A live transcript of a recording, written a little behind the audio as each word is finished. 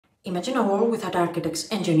Imagine a world without architects,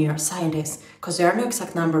 engineers, scientists, because there are no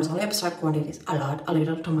exact numbers, only abstract quantities, a lot, a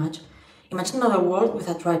little, too much. Imagine another world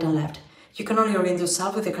without right and left. You can only orient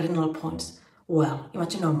yourself with the cardinal points. Well,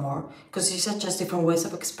 imagine no more, because these are just different ways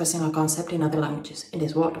of expressing a concept in other languages, in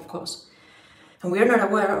this world, of course. And we are not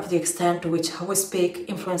aware of the extent to which how we speak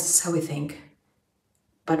influences how we think.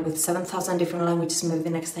 But with 7,000 different languages, maybe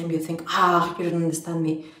the next time you think, you didn't understand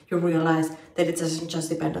me, you realize that it doesn't just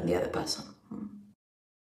depend on the other person.